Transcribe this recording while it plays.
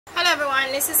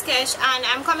everyone, this is Kesh and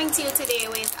I'm coming to you today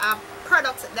with a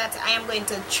product that I am going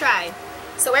to try.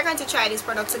 So we're going to try this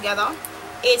product together.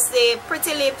 It's the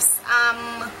Pretty Lips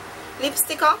lip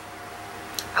sticker.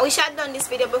 I wish I'd done this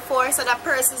video before so that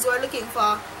persons who are looking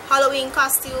for Halloween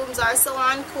costumes or so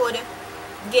on could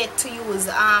get to use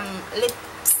lip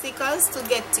stickers to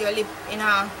get your lip in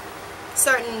a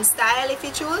certain style if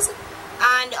you choose.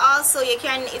 And also you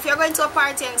can, if you're going to a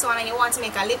party and so on and you want to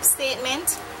make a lip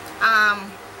statement,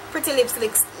 Pretty Lips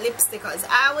lip stickers.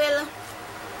 I will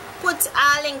put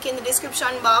a link in the description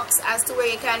box as to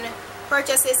where you can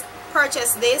purchase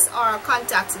this or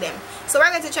contact them. So we're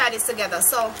going to try this together.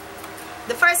 So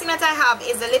the first thing that I have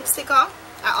is the lip sticker.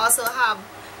 I also have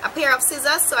a pair of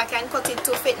scissors so I can cut it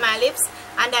to fit my lips,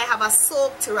 and I have a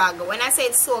soaked rag. When I say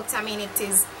it's soaked, I mean it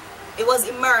was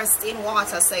immersed in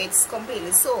water, so it's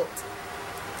completely soaked.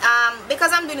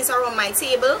 Because I'm doing this around my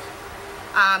table,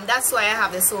 that's why I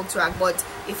have the soaked rag. But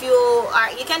if you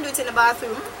can do it in the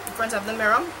bathroom in front of the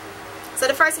mirror. So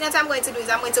the first thing that I'm going to do is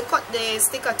I'm going to cut the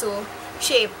sticker to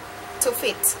shape to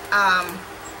fit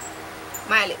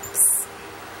my lips.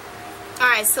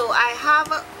 Alright, so I have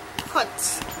cut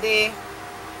the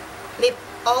lip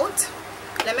out.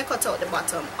 Let me cut out the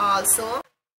bottom also.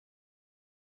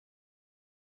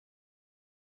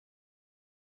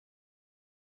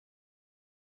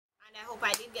 I hope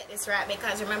I did get this right,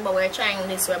 because remember we're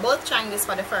both trying this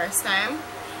for the first time.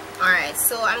 Alright,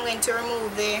 so I'm going to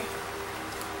remove the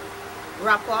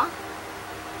wrapper.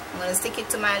 I'm going to stick it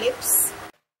to my lips.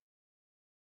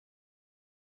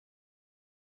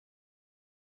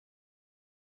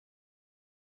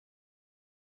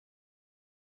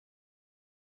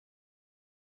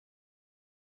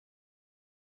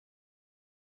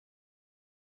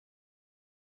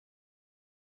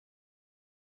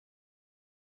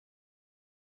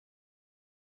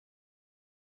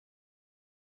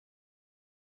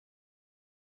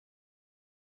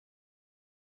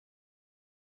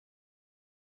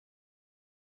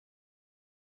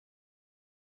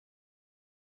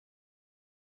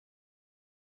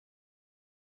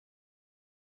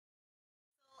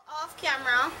 Off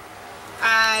camera,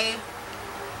 I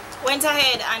went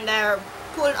ahead and I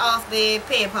pulled off the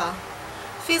paper.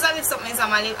 Feels like it's something on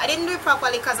my lip. I didn't do it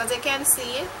properly because, as you can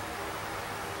see,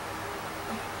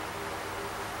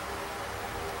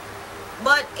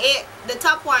 but the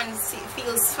top one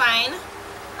feels fine,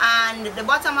 and the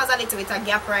bottom has a little bit of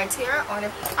gap right here.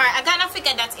 Alright, I kind of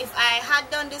figured that if I had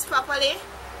done this properly,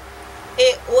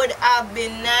 it would have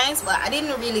been nice, but I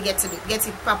didn't really get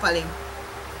it properly.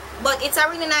 But it's a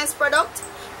really nice product,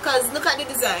 because look at the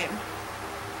design.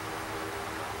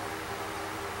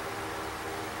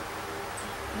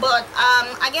 But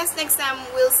I guess next time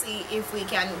we'll see if we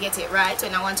can get it right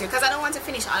when I want to, because I don't want to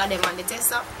finish all of them on the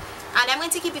tester. And I'm going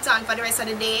to keep it on for the rest of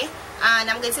the day, and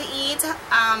I'm going to eat,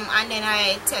 and then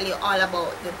I tell you all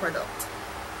about the product.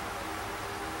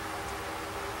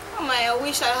 Oh my, I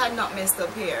wish I had not messed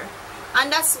up here.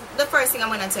 And that's the first thing I'm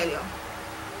going to tell you.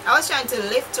 I was trying to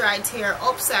lift right here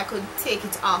up so I could take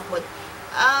it off, but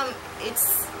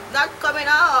it's not coming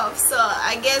off. So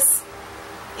I guess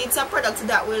it's a product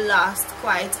that will last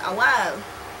quite a while.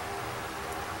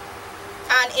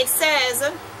 And it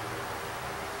says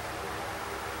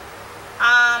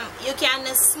you can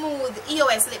smooth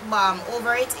EOS lip balm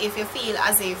over it if you feel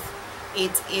as if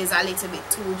it is a little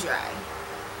bit too dry.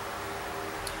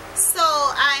 So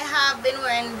I have been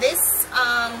wearing this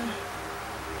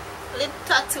lip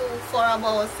tattoo for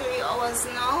about 3 hours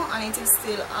now, and it is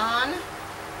still on.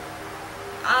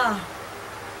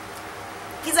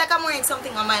 It's like I'm wearing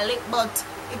something on my lip, but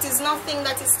it is nothing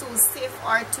that is too stiff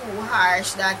or too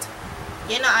harsh that,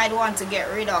 you know, I'd want to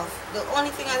get rid of. The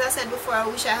only thing, as I said before, I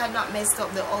wish I had not messed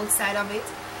up the outside of it,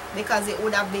 because it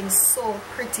would have been so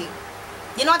pretty.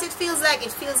 You know what it feels like?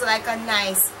 It feels like a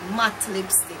nice matte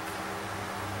lipstick.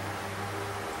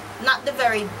 Not the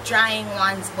very drying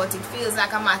ones, but it feels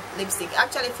like a matte lipstick. It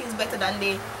actually feels better than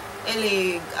the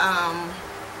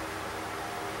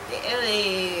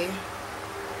LA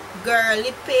Girl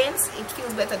lip paints. It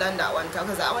feels better than that one,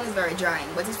 because that one is very drying,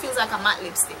 but it feels like a matte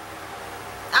lipstick.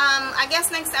 I guess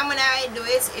next time when I do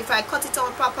it, if I cut it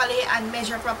out properly and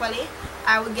measure properly,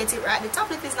 I will get it right. The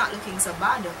top lip is not looking so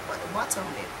bad, but the bottom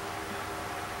lip,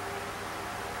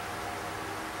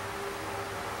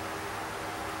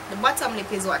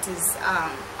 is what is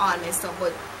all messed up,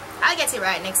 but I'll get it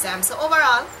right next time. So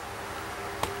overall,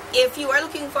 if you are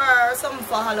looking for something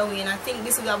for Halloween, I think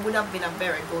this would have been a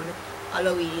very good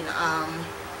Halloween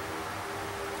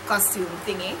costume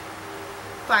thingy,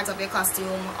 part of your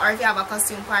costume. Or if you have a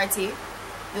costume party, it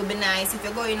would be nice. If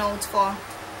you're going out for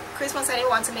Christmas and you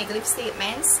want to make lip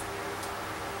statements,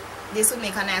 this would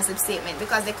make a nice lip statement,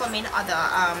 because they come in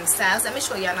other styles. Let me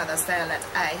show you another style that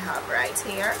I have right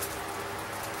here.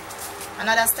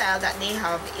 Another style that they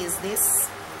have is this.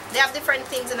 They have different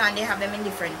things, and they have them in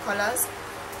different colors.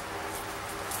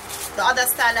 The other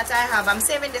style that I have, I'm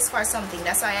saving this for something,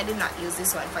 that's why I did not use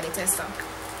this one for the tester,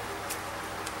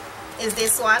 is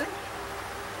this one.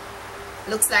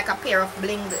 Looks like a pair of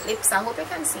blinged lips. I hope you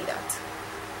can see that.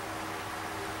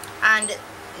 And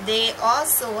they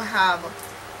also have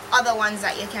other ones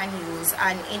that you can use,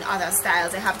 and in other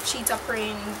styles. They have cheetah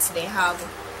print, they have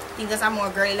things that are more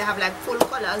girly, they have like full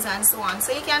colors and so on.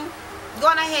 So you can go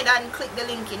on ahead and click the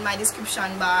link in my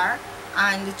description bar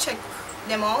and check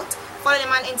them out. Follow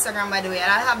them on Instagram, by the way,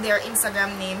 and I'll have their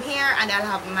Instagram name here, and I'll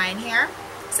have mine here,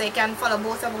 so you can follow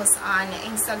both of us on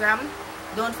Instagram.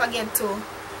 Don't forget to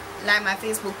like my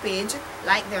Facebook page,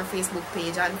 like their Facebook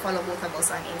page, and follow both of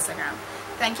us on Instagram.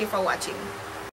 Thank you for watching.